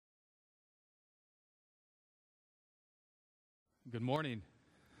Good morning.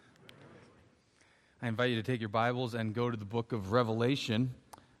 I invite you to take your Bibles and go to the book of Revelation,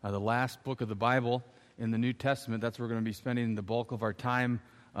 the last book of the Bible in the New Testament. That's where we're going to be spending the bulk of our time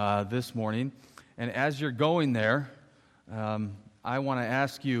this morning. And as you're going there, I want to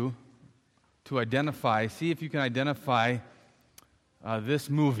ask you to see if you can identify this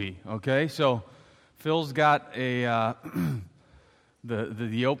movie, okay? So Phil's got a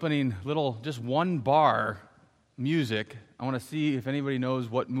the opening little, just one bar music. I want to see if anybody knows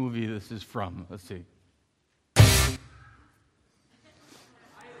what movie this is from. Let's see.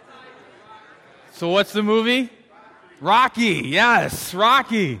 So what's the movie? Rocky. Yes,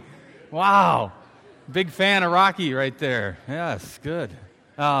 Rocky. Wow. Big fan of Rocky right there. Yes, good.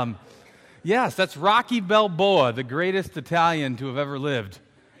 Yes, that's Rocky Balboa, the greatest Italian to have ever lived,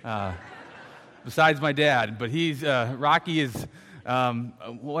 besides my dad. But Rocky is,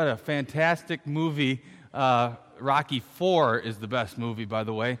 what a fantastic movie. Rocky IV is the best movie, by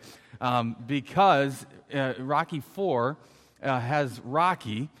the way, because Rocky IV has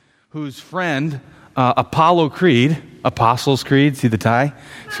Rocky, whose friend, Apollo Creed, Apostles' Creed, see the tie?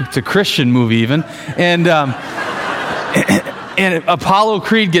 It's a Christian movie even, and Apollo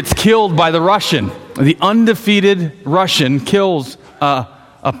Creed gets killed by the Russian. The undefeated Russian kills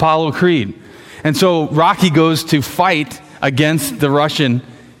Apollo Creed. And so Rocky goes to fight against the Russian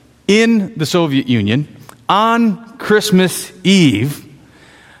in the Soviet Union on Christmas Eve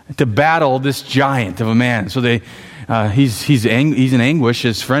to battle this giant of a man. So he's in anguish.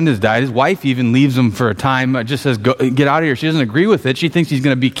 His friend has died. His wife even leaves him for a time. Just says, "Get out of here." She doesn't agree with it. She thinks he's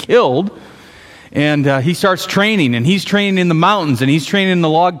going to be killed. And he starts training, and he's training in the mountains, and he's training in the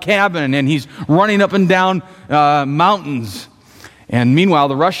log cabin, and he's running up and down mountains. And meanwhile,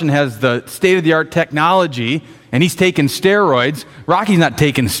 the Russian has the state-of-the-art technology, and he's taking steroids. Rocky's not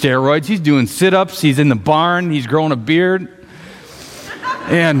taking steroids. He's doing sit-ups. He's in the barn. He's growing a beard.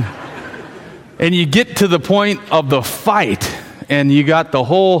 And you get to the point of the fight, and you got the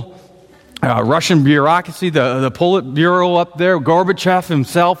whole Russian bureaucracy, the Politburo up there, Gorbachev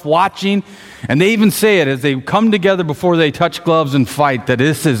himself watching. And they even say it as they come together before they touch gloves and fight, that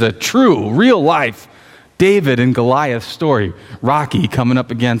this is a true, real-life David and Goliath story. Rocky coming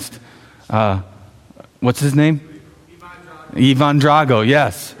up against, what's his name? Ivan Drago,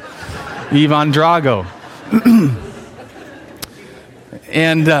 yes. Ivan Drago.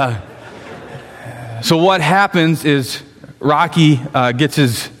 And so what happens is Rocky gets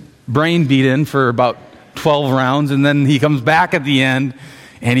his brain beat in for about 12 rounds, and then he comes back at the end,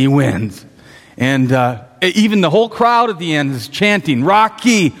 and he wins. And even the whole crowd at the end is chanting,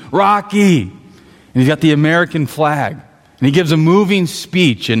 "Rocky, Rocky." And he's got the American flag. And he gives a moving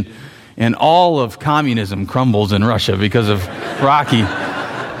speech, and all of communism crumbles in Russia because of Rocky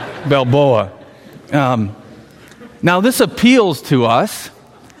Balboa. Now this appeals to us.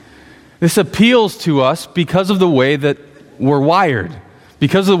 This appeals to us because of the way that we're wired,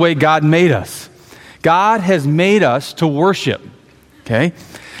 because of the way God made us. God has made us to worship, okay?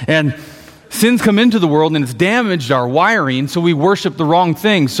 And sin's come into the world and it's damaged our wiring, so we worship the wrong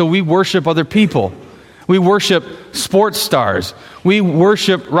things. So we worship other people. We worship sports stars. We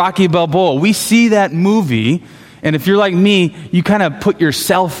worship Rocky Balboa. We see that movie, and if you're like me, you kind of put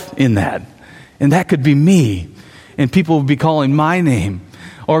yourself in that. And that could be me. And people would be calling my name.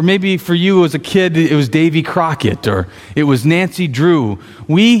 Or maybe for you as a kid, it was Davy Crockett, or it was Nancy Drew.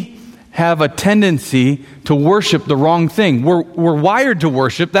 We have a tendency to worship the wrong thing. We're wired to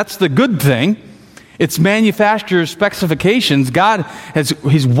worship. That's the good thing. It's manufacturer's specifications. God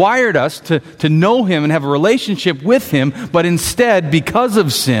He's wired us to know Him and have a relationship with Him, but instead, because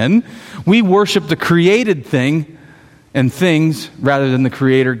of sin, we worship the created thing and things rather than the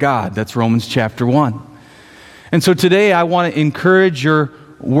Creator God. That's Romans chapter 1. And so today I want to encourage your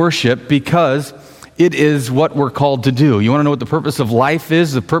worship because it is what we're called to do. You want to know what the purpose of life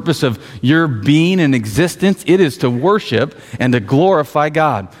is? The purpose of your being and existence? It is to worship and to glorify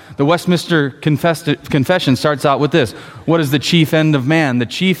God. The Westminster Confession starts out with this. What is the chief end of man? The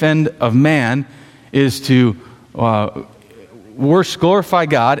chief end of man is to glorify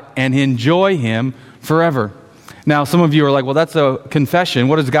God and enjoy Him forever. Now, some of you are like, well, that's a confession.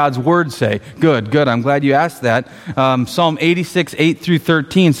 What does God's Word say? Good. I'm glad you asked that. Psalm 86, 8 through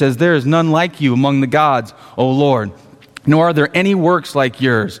 13 says, "There is none like you among the gods, O Lord, nor are there any works like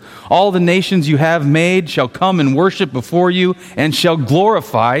yours. All the nations you have made shall come and worship before you and shall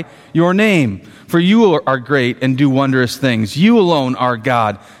glorify your name. For you are great and do wondrous things. You alone are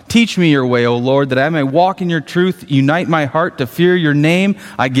God. Teach me your way, O Lord, that I may walk in your truth. Unite my heart to fear your name.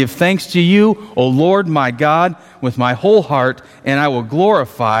 I give thanks to you, O Lord my God, with my whole heart, and I will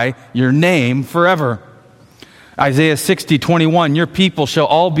glorify your name forever." Isaiah 60:21, your people shall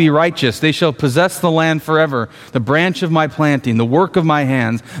all be righteous. They shall possess the land forever, the branch of my planting, the work of my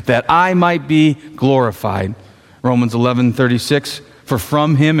hands, that I might be glorified. Romans 11:36, for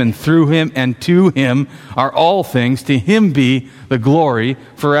from him and through him and to him are all things. To him be the glory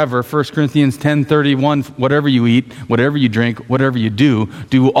forever. 1 Corinthians 10:31, whatever you eat, whatever you drink, whatever you do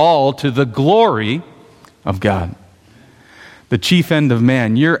all to the glory of God. The chief end of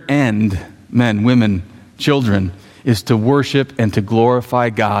man, your end, men, women, children, is to worship and to glorify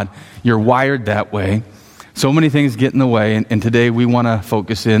God. You're wired that way. So many things get in the way, and today we want to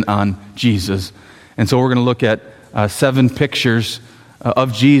focus in on Jesus. And so we're going to look at 7 pictures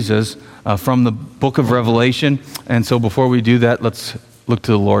of Jesus from the book of Revelation. And so before we do that, let's look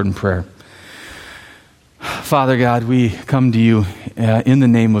to the Lord in prayer. Father God, we come to you in the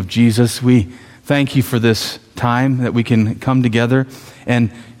name of Jesus. We thank you for this time that we can come together. And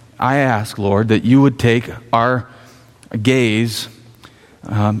I ask, Lord, that you would take our gaze,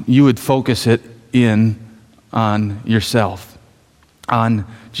 you would focus it in on yourself, on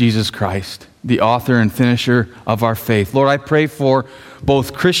Jesus Christ, the author and finisher of our faith. Lord, I pray for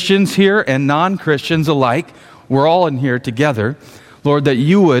both Christians here and non-Christians alike. We're all in here together. Lord, that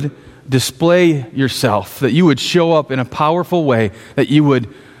you would display yourself, that you would show up in a powerful way, that you would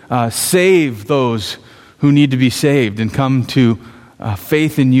save those who need to be saved and come to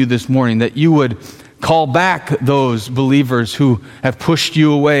faith in you this morning, that you would call back those believers who have pushed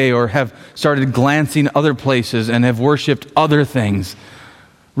you away or have started glancing other places and have worshiped other things.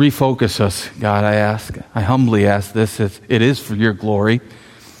 Refocus us, God, I humbly ask this. It is for your glory,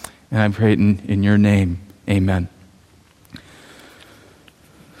 and I pray it in your name. Amen.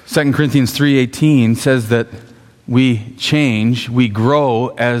 2 Corinthians 3:18 says that we change, we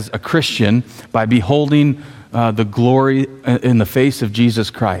grow as a Christian by beholding the glory in the face of Jesus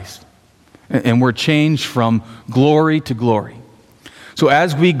Christ. And we're changed from glory to glory. So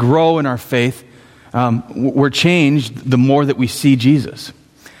as we grow in our faith, we're changed the more that we see Jesus.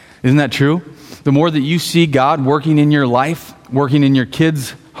 Isn't that true? The more that you see God working in your life, working in your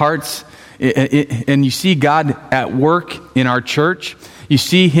kids' hearts, and you see God at work in our church, you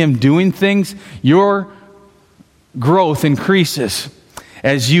see him doing things, your growth increases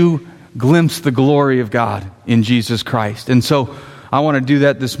as you glimpse the glory of God in Jesus Christ. And so I want to do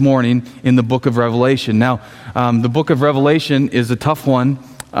that this morning in the book of Revelation. Now, the book of Revelation is a tough one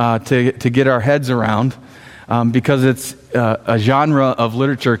to get our heads around because it's a genre of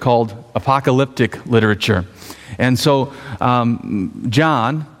literature called apocalyptic literature. And so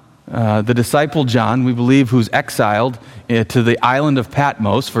John, the disciple John, we believe, who's exiled to the island of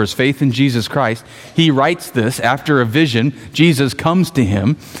Patmos for his faith in Jesus Christ, he writes this after a vision. Jesus comes to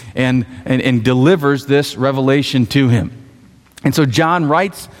him and delivers this revelation to him. And so John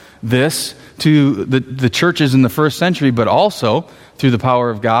writes this to the churches in the first century, but also through the power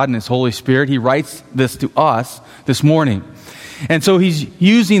of God and his Holy Spirit, he writes this to us this morning. And so he's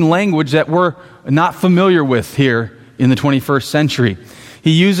using language that we're not familiar with here in the 21st century.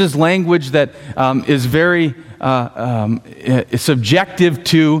 He uses language that is very subjective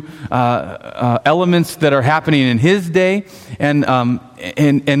to elements that are happening in his day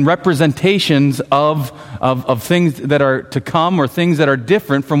and representations of things that are to come or things that are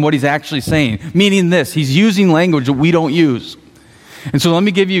different from what he's actually saying. Meaning this, he's using language that we don't use. And so let me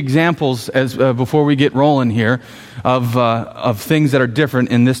give you examples as before we get rolling here of things that are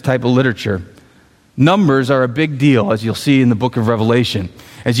different in this type of literature. Numbers are a big deal, as you'll see in the book of Revelation.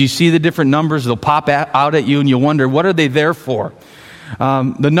 As you see the different numbers, they'll pop out at you and you'll wonder, what are they there for?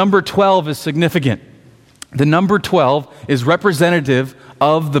 The number 12 is significant. The number 12 is representative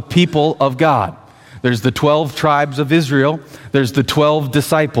of the people of God. There's the 12 tribes of Israel. There's the 12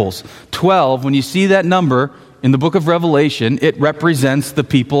 disciples. 12, when you see that number in the book of Revelation, it represents the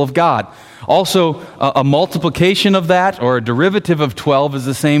people of God. Also, a multiplication of that or a derivative of 12 is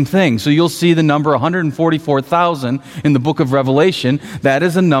the same thing. So you'll see the number 144,000 in the book of Revelation. That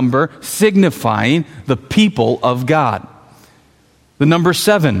is a number signifying the people of God. The number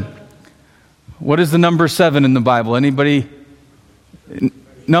 7. What is the number 7 in the Bible? Anybody?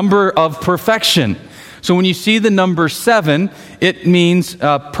 Number of perfection. So when you see the number 7, it means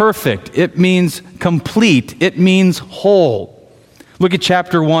perfect. It means complete. It means whole. Look at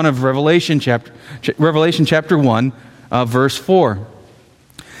chapter 1 of Revelation chapter 1, verse 4.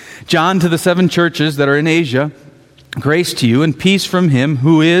 John, to the 7 churches that are in Asia, grace to you and peace from him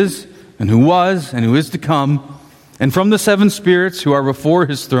who is and who was and who is to come, and from the 7 spirits who are before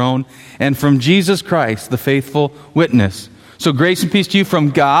his throne, and from Jesus Christ, the faithful witness. So grace and peace to you from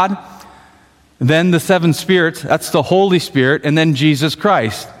God, then the 7 spirits, that's the Holy Spirit, and then Jesus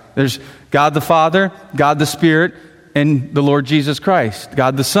Christ. There's God the Father, God the Spirit, and the Lord Jesus Christ,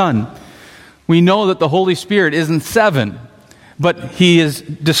 God the Son. We know that the Holy Spirit isn't seven, but he is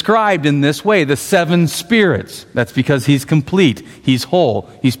described in this way, the seven spirits. That's because he's complete, he's whole,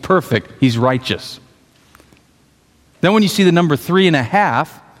 he's perfect, he's righteous. Then when you see the number 3.5,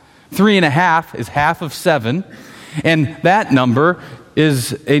 3.5 is half of 7, and that number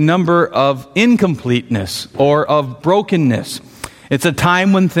is a number of incompleteness or of brokenness. It's a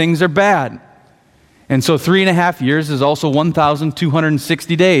time when things are bad. And so 3.5 years is also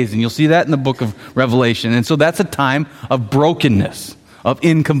 1,260 days. And you'll see that in the book of Revelation. And so that's a time of brokenness, of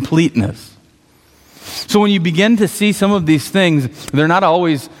incompleteness. So when you begin to see some of these things, they're not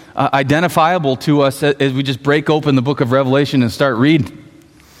always identifiable to us as we just break open the book of Revelation and start reading.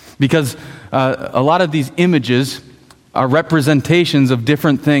 Because a lot of these images are representations of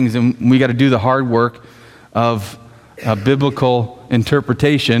different things. And we got to do the hard work of biblical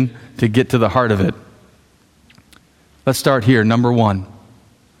interpretation to get to the heart of it. Let's start here. Number 1.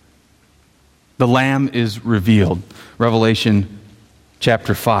 The Lamb is revealed. Revelation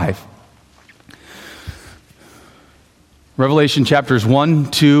chapter 5. Revelation chapters 1,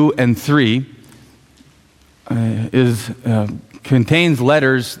 2, and 3 contains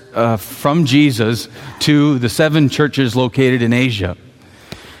letters from Jesus to the 7 churches located in Asia.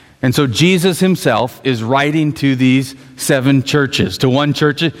 And so Jesus himself is writing to these 7 churches. To one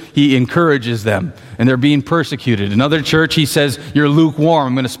church, he encourages them, and they're being persecuted. Another church, he says, you're lukewarm.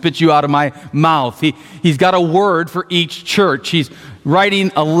 I'm going to spit you out of my mouth. He's got a word for each church. He's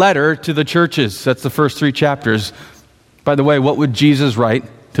writing a letter to the churches. That's the first 3 chapters. By the way, what would Jesus write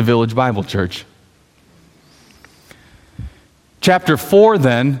to Village Bible Church? Chapter 4,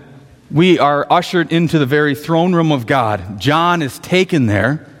 then, we are ushered into the very throne room of God. John is taken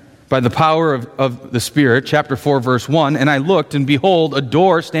there by the power of the Spirit, chapter 4, verse 1, and I looked, and behold, a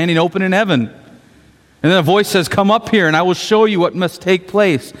door standing open in heaven. And then a voice says, come up here, and I will show you what must take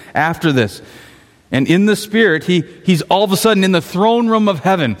place after this. And in the Spirit, he's all of a sudden in the throne room of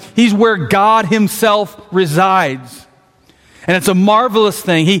heaven. He's where God himself resides. And it's a marvelous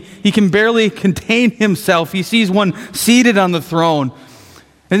thing. He can barely contain himself. He sees one seated on the throne.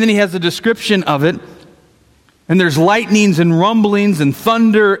 And then he has a description of it. And there's lightnings and rumblings and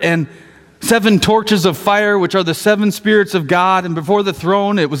thunder and 7 torches of fire, which are the 7 spirits of God. And before the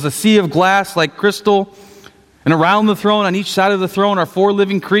throne, it was a sea of glass like crystal. And around the throne, on each side of the throne, are 4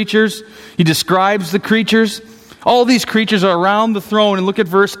 living creatures. He describes the creatures. All these creatures are around the throne. And look at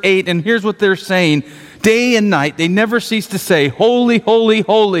verse 8. And here's what they're saying. Day and night, they never cease to say, holy, holy,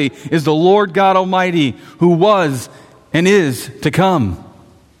 holy is the Lord God Almighty, who was and is to come.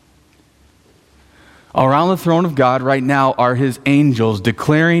 Around the throne of God right now are his angels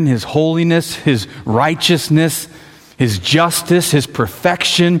declaring his holiness, his righteousness, his justice, his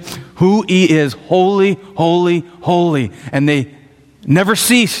perfection, who he is, holy, holy, holy. And they never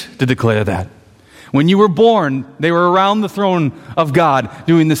cease to declare that. When you were born, they were around the throne of God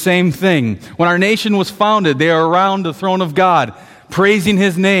doing the same thing. When our nation was founded, they are around the throne of God praising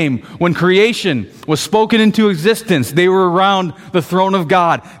his name. When creation was spoken into existence, they were around the throne of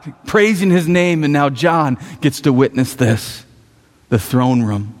God praising his name. And now John gets to witness this, the throne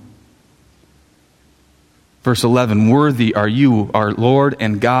room. Verse 11, worthy are you, our Lord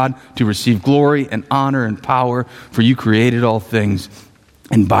and God, to receive glory and honor and power, for you created all things,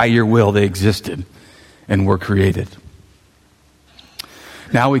 and by your will they existed and were created.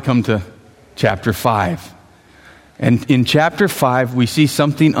 Now we come to chapter 5. And in chapter 5, we see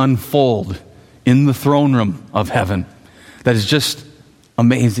something unfold in the throne room of heaven that is just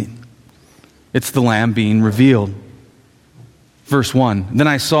amazing. It's the Lamb being revealed. Verse 1, then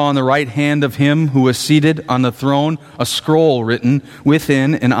I saw on the right hand of him who was seated on the throne a scroll written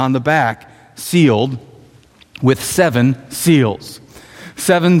within and on the back, sealed with 7 seals.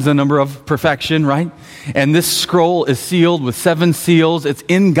 7's the number of perfection, right? And this scroll is sealed with 7 seals. It's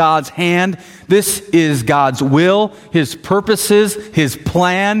in God's hand. This is God's will, his purposes, his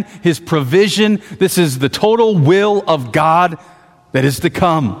plan, his provision. This is the total will of God that is to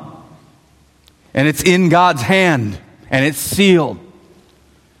come. And it's in God's hand, and it's sealed.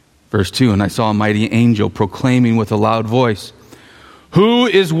 Verse 2, and I saw a mighty angel proclaiming with a loud voice, who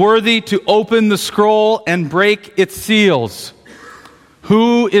is worthy to open the scroll and break its seals?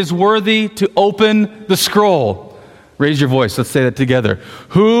 Who is worthy to open the scroll? Raise your voice. Let's say that together.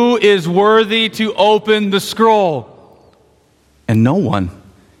 Who is worthy to open the scroll? And no one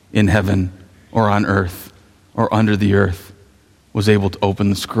in heaven or on earth or under the earth was able to open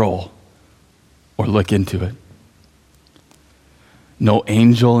the scroll or look into it. No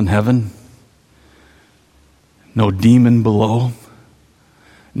angel in heaven, no demon below,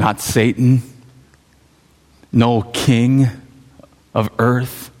 not Satan, no king of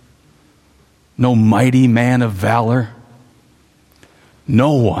earth, no mighty man of valor.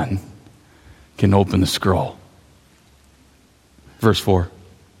 No one can open the scroll. Verse 4.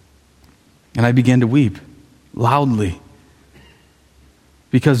 And I began to weep loudly,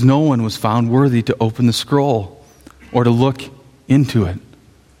 because no one was found worthy to open the scroll or to look into it.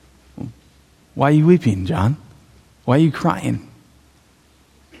 Why are you weeping, John? Why are you crying?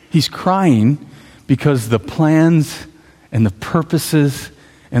 He's crying because the plans and the purposes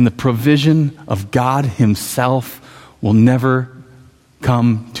and the provision of God himself will never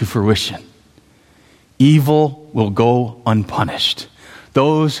come to fruition. Evil will go unpunished.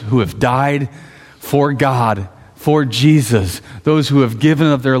 Those who have died for God, for Jesus, those who have given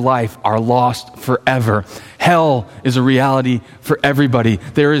of their life are lost forever. Hell is a reality for everybody.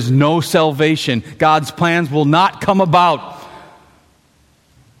 There is no salvation. God's plans will not come about.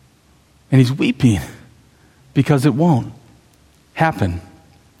 And he's weeping because it won't happen.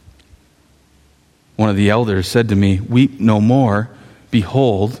 One of the elders said to me, "Weep no more.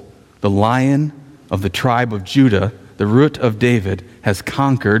 Behold, the Lion of the tribe of Judah, the Root of David, has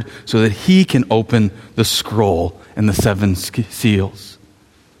conquered so that he can open the scroll and the seven seals."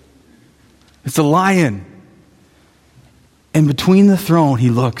 It's a lion. And between the throne he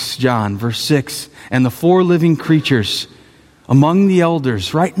looks, John, verse 6, and the four living creatures, among the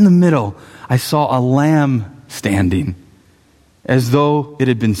elders, right in the middle, I saw a lamb standing, as though it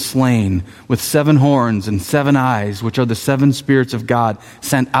had been slain, with 7 horns and 7 eyes, which are the 7 spirits of God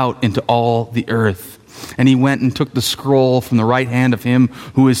sent out into all the earth. And he went and took the scroll from the right hand of him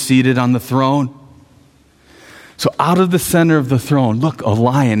who is seated on the throne. So out of the center of the throne, look, a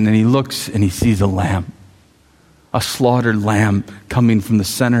lion, and he looks and he sees a lamb, a slaughtered lamb coming from the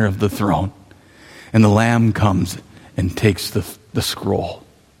center of the throne. And the lamb comes and takes the scroll.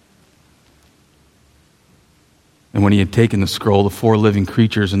 And when he had taken the scroll, the 4 living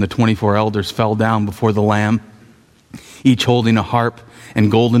creatures and the 24 elders fell down before the Lamb, each holding a harp and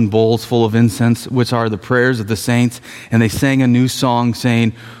golden bowls full of incense, which are the prayers of the saints. And they sang a new song,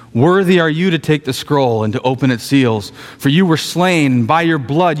 saying, "Worthy are you to take the scroll and to open its seals. For you were slain, and by your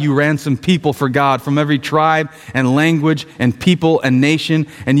blood you ransomed people for God from every tribe and language and people and nation.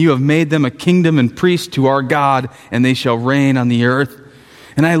 And you have made them a kingdom and priests to our God, and they shall reign on the earth."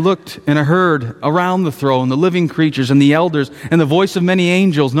 And I looked and I heard around the throne the living creatures and the elders and the voice of many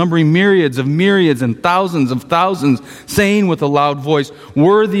angels, numbering myriads and thousands of thousands, saying with a loud voice,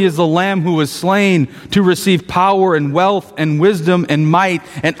 "Worthy is the Lamb who was slain to receive power and wealth and wisdom and might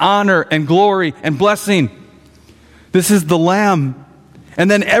and honor and glory and blessing." This is the Lamb. And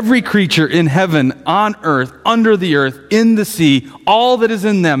then every creature in heaven, on earth, under the earth, in the sea, all that is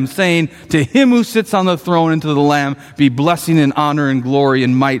in them, saying, "To him who sits on the throne and to the Lamb be blessing and honor and glory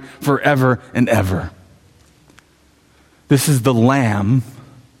and might forever and ever." This is the Lamb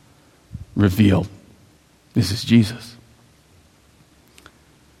revealed. This is Jesus.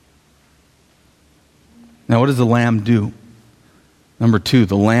 Now, what does the Lamb do? Number 2,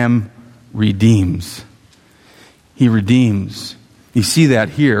 the Lamb redeems. He redeems. You see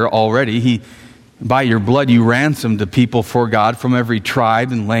that here already. By your blood you ransomed the people for God from every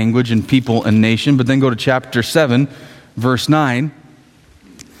tribe and language and people and nation. But then go to chapter 7, verse 9.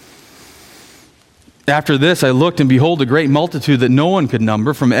 After this I looked, and behold, a great multitude that no one could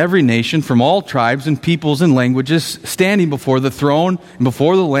number, from every nation, from all tribes and peoples and languages, standing before the throne and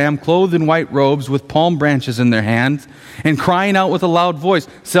before the Lamb, clothed in white robes, with palm branches in their hands, and crying out with a loud voice,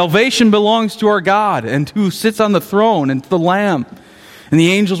 "Salvation belongs to our God, and who sits on the throne, and to the Lamb." And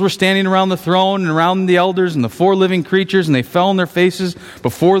the angels were standing around the throne and around the elders and the 4 living creatures, and they fell on their faces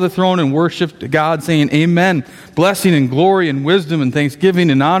before the throne and worshipped God, saying, "Amen. Blessing and glory and wisdom and thanksgiving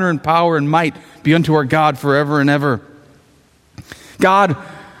and honor and power and might be unto our God forever and ever." God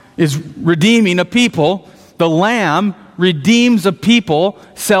is redeeming a people. The Lamb redeems a people,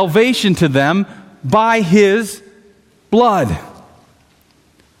 salvation to them by his blood.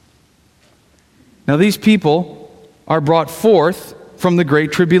 Now these people are brought forth from the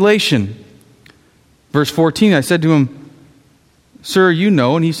great tribulation. Verse 14, I said to him, "Sir, you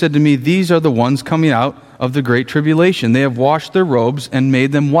know." And he said to me, "These are the ones coming out of the great tribulation. They have washed their robes and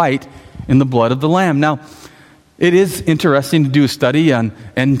made them white in the blood of the Lamb." Now, it is interesting to do a study on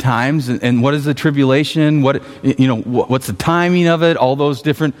end times and what is the tribulation, what's the timing of it, all those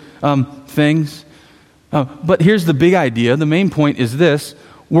different things. But here's the big idea. The main point is this: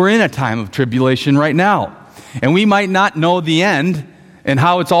 we're in a time of tribulation right now. And we might not know the end and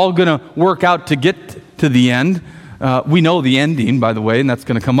how it's all going to work out to get to the end. We know the ending, by the way, and that's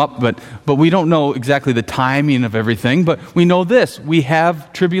going to come up, but we don't know exactly the timing of everything. But we know this: we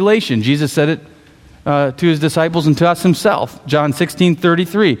have tribulation. Jesus said it to his disciples and to us himself. John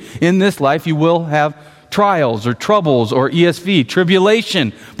 16:33. In this life you will have trials or troubles, or ESV,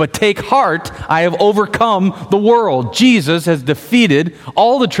 tribulation. But take heart, I have overcome the world. Jesus has defeated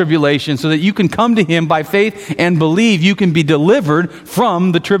all the tribulation so that you can come to him by faith and believe you can be delivered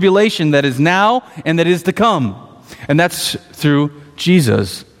from the tribulation that is now and that is to come. And that's through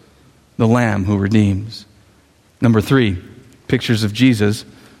Jesus, the Lamb who redeems. Number 3, pictures of Jesus.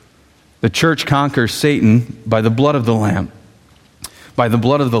 The church conquers Satan by the blood of the Lamb. By the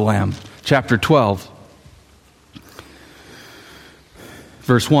blood of the Lamb. Chapter 12.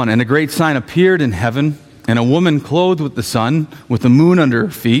 Verse 1, and a great sign appeared in heaven, and a woman clothed with the sun, with the moon under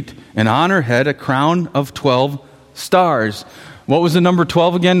her feet, and on her head a crown of 12 stars. What was the number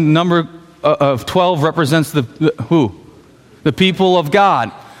 12 again? The number of 12 represents who? The people of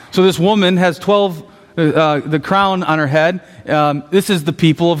God. So this woman has 12, the crown on her head. This is the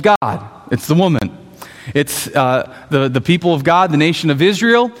people of God. It's the woman. It's the people of God, the nation of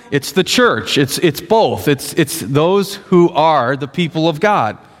Israel. It's the church. It's both. It's those who are the people of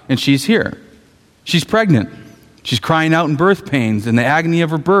God. And she's here. She's pregnant. She's crying out in birth pains in the agony of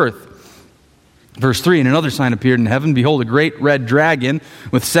her birth. Verse 3, and another sign appeared in heaven. Behold, a great red dragon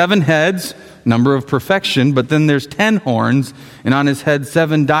with 7 heads, number of perfection, but then there's 10 horns, and on his head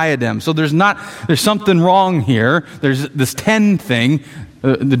 7 diadems. So there's something wrong here. There's this 10 thing.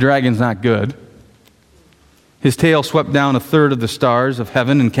 The dragon's not good. His tail swept down 1/3 of the stars of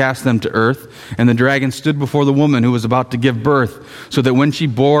heaven and cast them to earth. And the dragon stood before the woman who was about to give birth, so that when she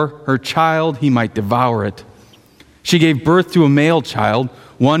bore her child, he might devour it. She gave birth to a male child,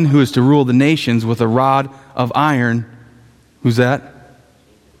 one who is to rule the nations with a rod of iron. Who's that?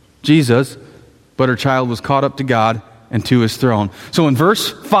 Jesus. But her child was caught up to God and to his throne. So in verse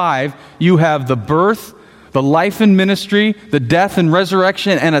 5, you have the birth, the life and ministry, the death and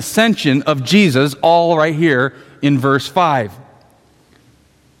resurrection and ascension of Jesus, all right here in verse 5.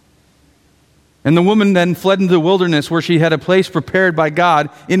 And the woman then fled into the wilderness, where she had a place prepared by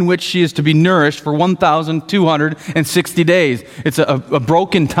God in which she is to be nourished for 1,260 days. It's a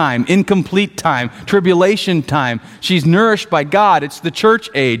broken time, incomplete time, tribulation time. She's nourished by God. It's the church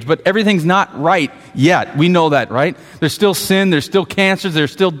age, but everything's not right yet. We know that, right? There's still sin, there's still cancers,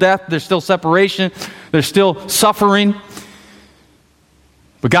 there's still death, there's still separation, there's still suffering.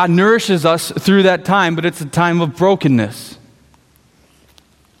 But God nourishes us through that time, but it's a time of brokenness.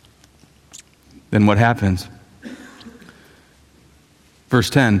 Then what happens? Verse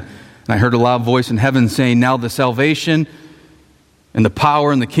 10, and I heard a loud voice in heaven saying, now the salvation and the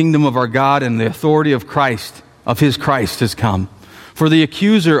power and the kingdom of our God and the authority of Christ, of his Christ, has come. For the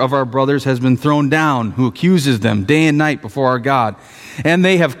accuser of our brothers has been thrown down, who accuses them day and night before our God. And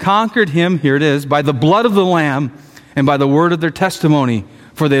they have conquered him, here it is, by the blood of the Lamb and by the word of their testimony,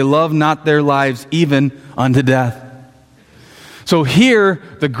 for they love not their lives even unto death. So here,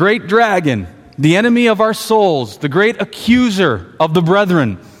 the great dragon, the enemy of our souls, the great accuser of the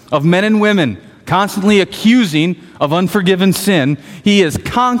brethren, of men and women, constantly accusing of unforgiven sin, he is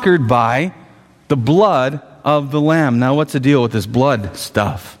conquered by the blood of the Lamb. Now, what's the deal with this blood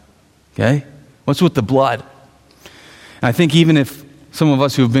stuff? Okay? What's with the blood? And I think even if some of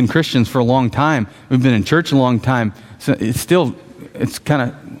us who have been Christians for a long time, we've been in church a long time, so it's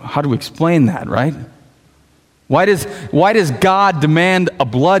kind of, how do we explain that, right? Why does God demand a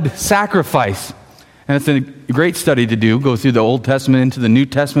blood sacrifice? And it's a great study to do. Go through the Old Testament into the New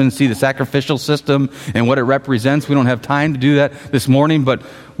Testament and see the sacrificial system and what it represents. We don't have time to do that this morning, but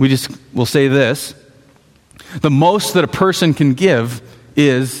we'll say this. The most that a person can give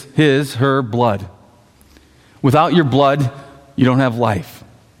is her blood. Without your blood, you don't have life.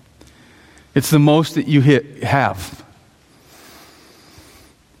 It's the most that you have.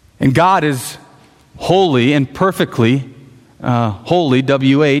 And God is holy and perfectly, holy,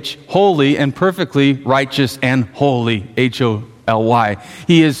 W-H, holy and perfectly righteous and holy, H-O-L-Y.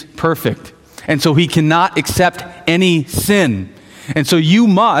 He is perfect. And so he cannot accept any sin. And so you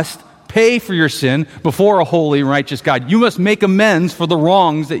must pay for your sin before a holy and righteous God. You must make amends for the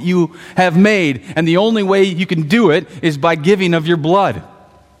wrongs that you have made. And the only way you can do it is by giving of your blood.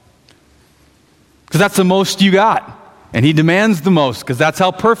 Because that's the most you got. And he demands the most because that's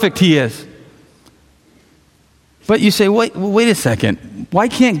how perfect he is. But you say, wait a second. Why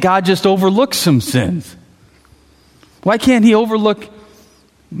can't God just overlook some sins? Why can't he overlook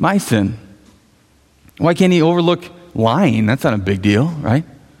my sin? Why can't he overlook lying? That's not a big deal, right?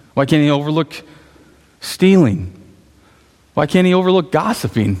 Why can't he overlook stealing? Why can't he overlook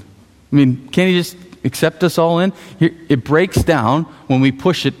gossiping? I mean, can't he just accept us all in, it breaks down when we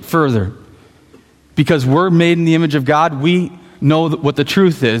push it further. Because we're made in the image of God, we know what the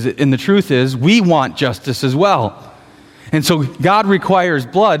truth is. And the truth is, we want justice as well. And so God requires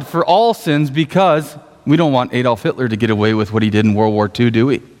blood for all sins because we don't want Adolf Hitler to get away with what he did in World War II, do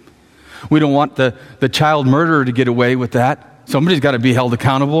we? We don't want the child murderer to get away with that. Somebody's got to be held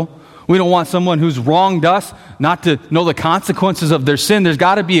accountable. We don't want someone who's wronged us not to know the consequences of their sin. There's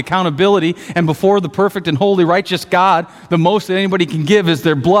got to be accountability. And before the perfect and holy, righteous God, the most that anybody can give is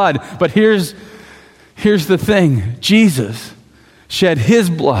their blood. But here's the thing. Jesus shed his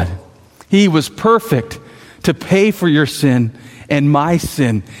blood. He was perfect to pay for your sin and my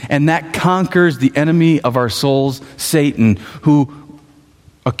sin. And that conquers the enemy of our souls, Satan, who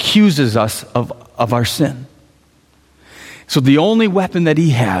accuses us of our sin. So the only weapon that he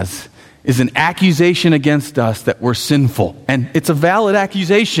has is an accusation against us that we're sinful. And it's a valid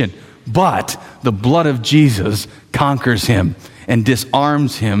accusation, but the blood of Jesus conquers him and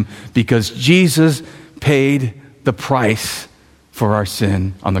disarms him because Jesus paid the price for our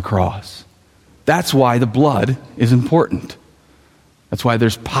sin on the cross. That's why the blood is important. That's why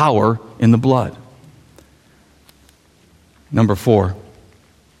there's power in the blood. Number 4,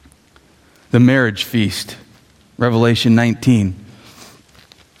 the marriage feast. Revelation 19.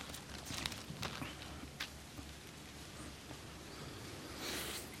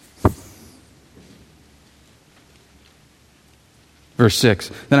 Verse 6,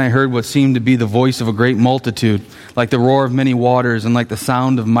 then I heard what seemed to be the voice of a great multitude, like the roar of many waters and like the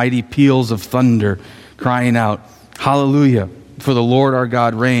sound of mighty peals of thunder, crying out, Hallelujah, for the Lord our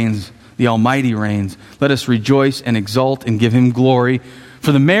God reigns, the Almighty reigns. Let us rejoice and exult and give him glory.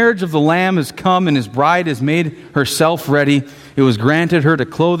 For the marriage of the Lamb is come, and his bride has made herself ready. It was granted her to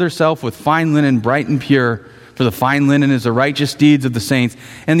clothe herself with fine linen, bright and pure, for the fine linen is the righteous deeds of the saints.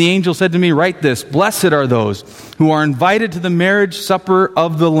 And the angel said to me, write this, blessed are those who are invited to the marriage supper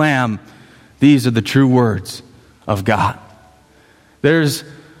of the Lamb. These are the true words of God. There's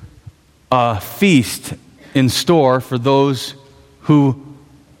a feast in store for those who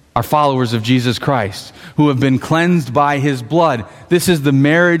are followers of Jesus Christ, who have been cleansed by his blood. This is the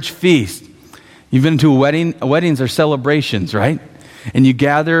marriage feast. You've been to a wedding. Weddings are celebrations, right? And you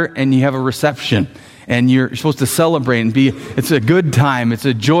gather and you have a reception. And you're supposed to celebrate and it's a good time. It's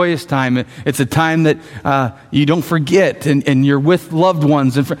a joyous time. It's a time that you don't forget and you're with loved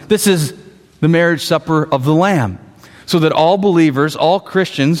ones. And this is the marriage supper of the Lamb. So that all believers, all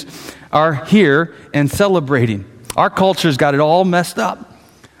Christians are here and celebrating. Our culture's got it all messed up.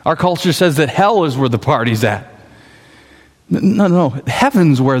 Our culture says that hell is where the party's at. No,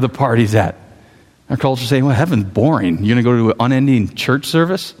 heaven's where the party's at. Our culture saying, well, heaven's boring. You're going to go to an unending church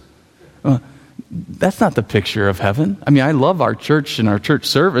service? That's not the picture of heaven. I mean, I love our church and our church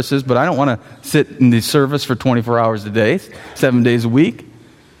services, but I don't want to sit in the service for 24 hours a day, 7 days a week.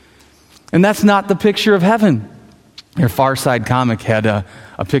 And that's not the picture of heaven. Your Far Side comic had a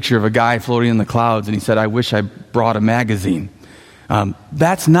picture of a guy floating in the clouds, and he said, I wish I brought a magazine.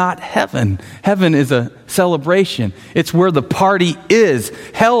 That's not heaven. Heaven is a celebration. It's where the party is.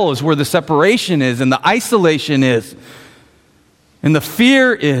 Hell is where the separation is and the isolation is. And the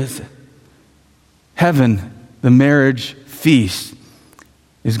fear is. Heaven, the marriage feast,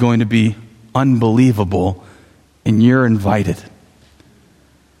 is going to be unbelievable, and you're invited.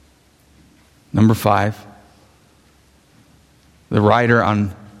 Number 5, the rider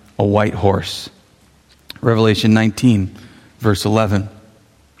on a white horse. Revelation 19, verse 11.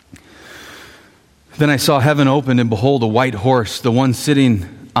 Then I saw heaven opened, and behold, a white horse. The one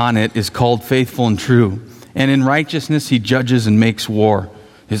sitting on it is called Faithful and True, and in righteousness he judges and makes war.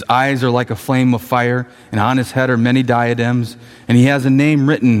 His eyes are like a flame of fire, and on his head are many diadems, and he has a name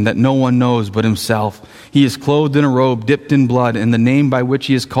written that no one knows but himself. He is clothed in a robe dipped in blood, and the name by which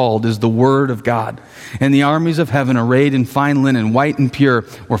he is called is the Word of God. And the armies of heaven, arrayed in fine linen, white and pure,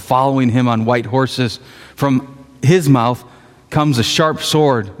 were following him on white horses. From his mouth comes a sharp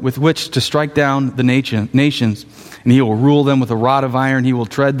sword with which to strike down the nations. And he will rule them with a rod of iron. He will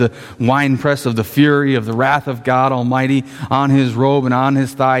tread the winepress of the fury of the wrath of God Almighty. On his robe and on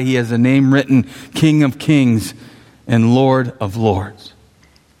his thigh he has a name written, King of Kings and Lord of Lords.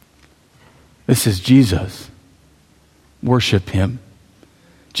 This is Jesus. Worship him.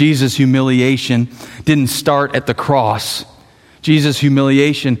 Jesus' humiliation didn't start at the cross. Jesus'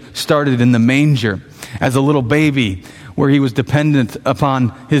 humiliation started in the manger as a little baby, where he was dependent upon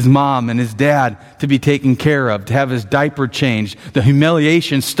his mom and his dad to be taken care of, to have his diaper changed. The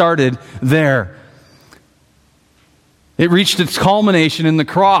humiliation started there. It reached its culmination in the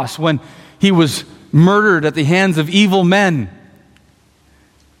cross when he was murdered at the hands of evil men.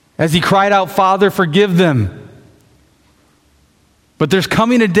 as he cried out, "Father, forgive them." But there's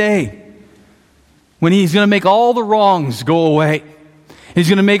coming a day when he's going to make all the wrongs go away. He's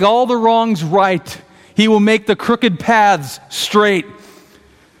going to make all the wrongs right. He will make the crooked paths straight.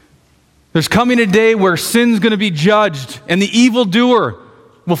 There's coming a day where sin's going to be judged, and the evildoer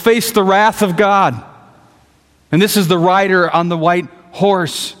will face the wrath of God. And this is the rider on the white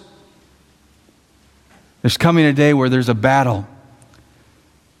horse. There's coming a day where there's a battle.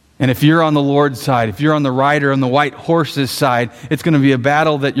 And if you're on the Lord's side, if you're on the rider on the white horse's side, it's going to be a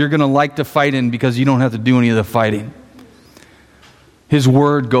battle that you're going to like to fight in because you don't have to do any of the fighting. His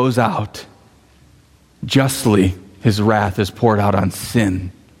word goes out. Justly, his wrath is poured out on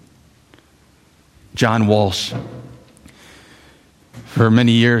sin. John Walsh. For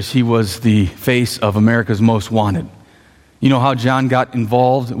many years, he was the face of America's Most Wanted. You know how John got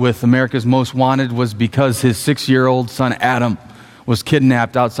involved with America's Most Wanted was because his 6-year-old son Adam was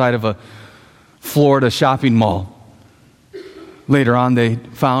kidnapped outside of a Florida shopping mall. Later on, they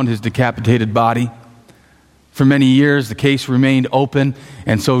found his decapitated body. For many years, the case remained open,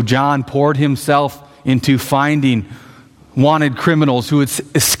 and so John poured himself into finding wanted criminals who had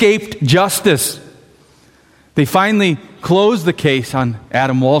escaped justice. They finally closed the case on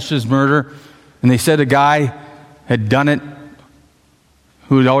Adam Walsh's murder, and they said a guy had done it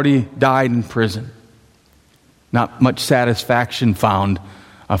who had already died in prison. Not much satisfaction found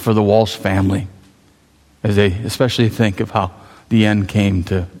for the Walsh family, as they especially think of how the end came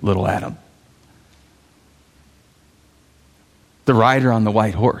to little Adam. The rider on the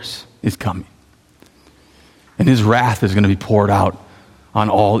white horse is coming, and his wrath is going to be poured out on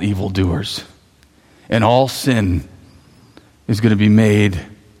all evildoers, and all sin is going to be made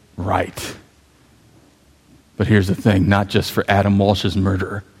right. But here's the thing, not just for Adam Walsh's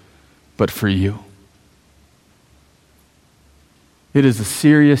murderer, but for you. It is a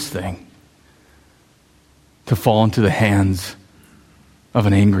serious thing to fall into the hands of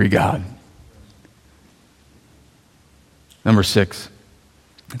an angry God. Number 6,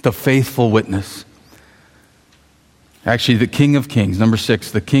 the faithful witness. Actually, the King of Kings. Number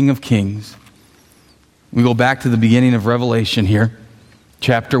 6, the King of Kings. We go back to the beginning of Revelation here,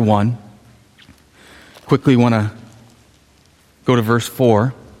 chapter 1. Quickly want to go to verse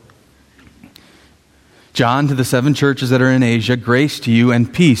 4. John, to the 7 churches that are in Asia, grace to you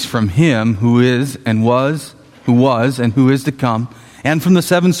and peace from him who is and was, and who is to come, and from the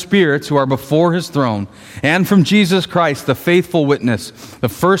 7 spirits who are before his throne, and from Jesus Christ, the faithful witness, the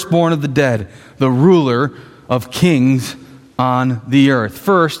firstborn of the dead, the ruler of kings on the earth.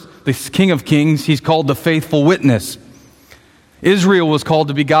 First, the King of Kings, he's called the faithful witness. Israel was called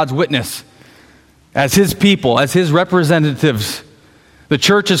to be God's witness as his people, as his representatives. The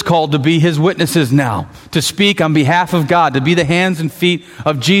church is called to be his witnesses now, to speak on behalf of God, to be the hands and feet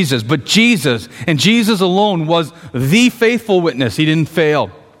of Jesus. But Jesus, and Jesus alone, was the faithful witness. He didn't fail.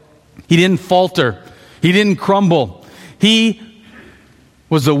 He didn't falter. He didn't crumble. He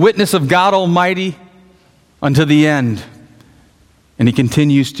was the witness of God Almighty unto the end. And he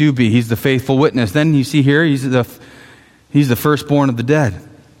continues to be. He's the faithful witness. Then you see here, he's the firstborn of the dead.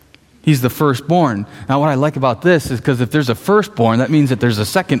 He's the firstborn. Now what I like about this is because if there's a firstborn, that means that there's a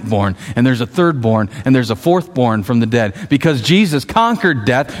secondborn, and there's a thirdborn, and there's a fourthborn from the dead. Because Jesus conquered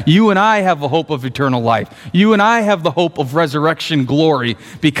death, you and I have the hope of eternal life. You and I have the hope of resurrection glory,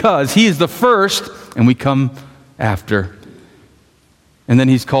 because he is the first, and we come after. And then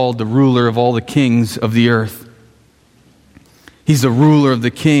he's called the ruler of all the kings of the earth. He's the ruler of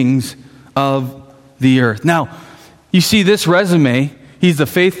the kings of the earth. Now, you see this resume. He's the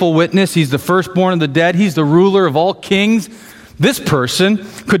faithful witness. He's the firstborn of the dead. He's the ruler of all kings. This person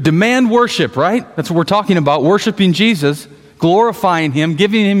could demand worship, right? That's what we're talking about, worshiping Jesus, glorifying him,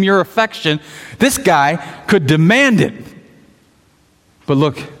 giving him your affection. This guy could demand it. But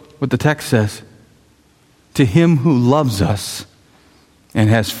look what the text says. To him who loves us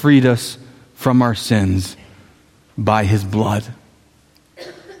and has freed us from our sins by his blood.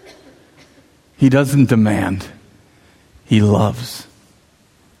 He doesn't demand. He loves.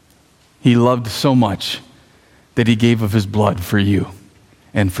 He loved so much that he gave of his blood for you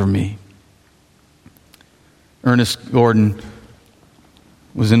and for me. Ernest Gordon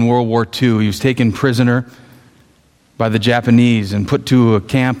was in World War II. He was taken prisoner by the Japanese and put to a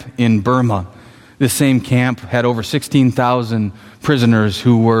camp in Burma. This same camp had over 16,000 prisoners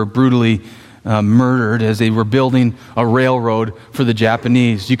who were brutally murdered as they were building a railroad for the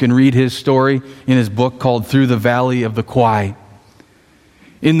Japanese. You can read his story in his book called Through the Valley of the Kwai.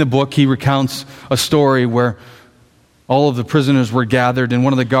 In the book, he recounts a story where all of the prisoners were gathered, and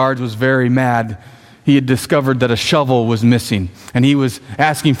one of the guards was very mad he had discovered that a shovel was missing, and he was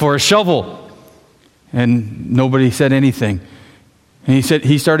asking for a shovel, and nobody said anything. And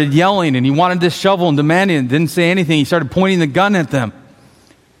he started yelling, and he wanted this shovel and demanding it, didn't say anything. He started pointing the gun at them.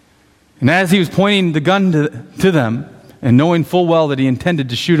 And as he was pointing the gun to them, and knowing full well that he intended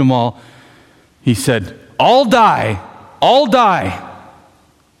to shoot them all, he said, "All die, all die."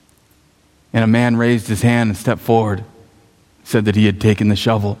 And a man raised his hand and stepped forward, said that he had taken the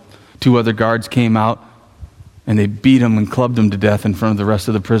shovel. 2 other guards came out, and they beat him and clubbed him to death in front of the rest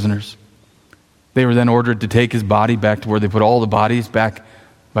of the prisoners. They were then ordered to take his body back to where they put all the bodies, back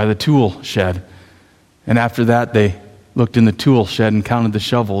by the tool shed. And after that, they looked in the tool shed and counted the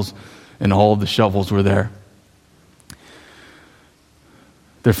shovels, and all of the shovels were there.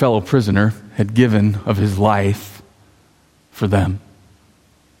 Their fellow prisoner had given of his life for them.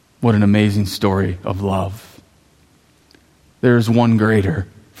 What an amazing story of love. There is one greater,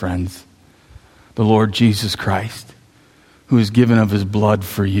 friends, the Lord Jesus Christ, who has given of his blood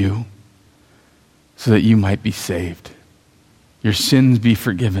for you, so that you might be saved, your sins be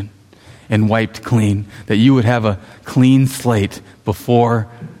forgiven and wiped clean, that you would have a clean slate before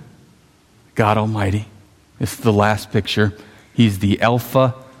God Almighty. This is the last picture. He's the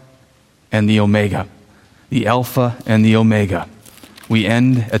Alpha and the Omega. The Alpha and the Omega. We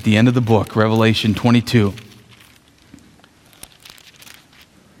end at the end of the book, Revelation 22.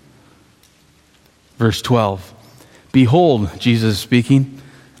 Verse 12. Behold, Jesus is speaking,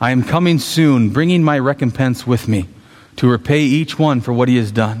 I am coming soon, bringing my recompense with me, to repay each one for what he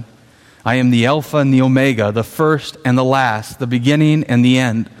has done. I am the Alpha and the Omega, the first and the last, the beginning and the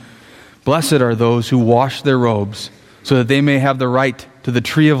end. Blessed are those who wash their robes, so that they may have the right to the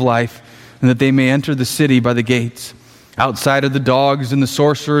tree of life, and that they may enter the city by the gates. Outside of the dogs and the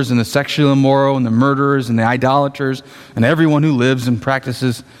sorcerers and the sexually immoral and the murderers and the idolaters and everyone who loves and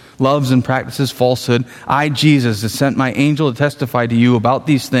practices falsehood, I, Jesus, have sent my angel to testify to you about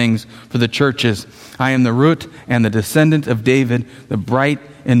these things for the churches. I am the root and the descendant of David, the bright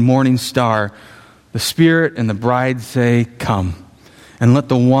and morning star. The Spirit and the bride say, come. And let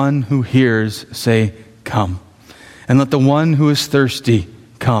the one who hears say, come. And let the one who is thirsty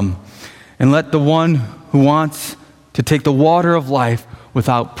come. And let the one who wants to take the water of life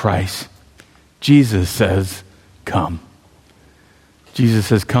without price. Jesus says, come. Jesus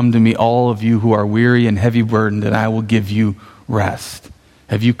says, come to me, all of you who are weary and heavy burdened, and I will give you rest.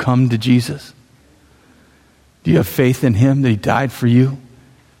 Have you come to Jesus? Do you have faith in him that he died for you?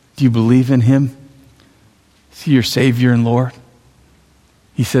 Do you believe in him? Is he your Savior and Lord?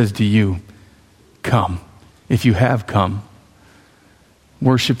 He says to you, come. If you have come,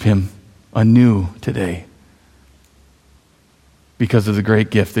 worship him anew today because of the great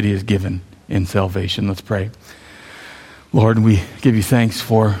gift that he has given in salvation. Let's pray. Lord, we give you thanks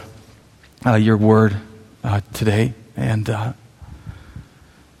for your word today. And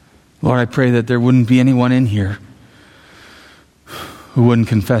Lord, I pray that there wouldn't be anyone in here who wouldn't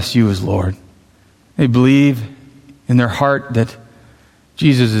confess you as Lord. They believe in their heart that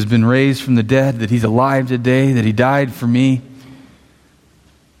Jesus has been raised from the dead, that he's alive today, that he died for me.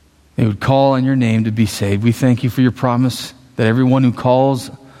 They would call on your name to be saved. We thank you for your promise that everyone who calls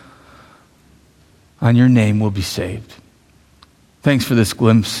on your name will be saved. Thanks for this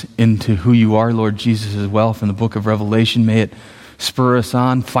glimpse into who you are, Lord Jesus, as well from the book of Revelation. May it spur us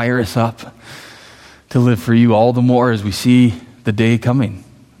on, fire us up to live for you all the more as we see the day coming,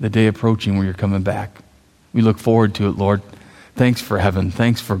 the day approaching where you're coming back. We look forward to it, Lord. Thanks for heaven.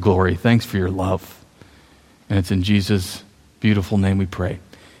 Thanks for glory. Thanks for your love. And it's in Jesus' beautiful name we pray.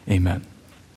 Amen.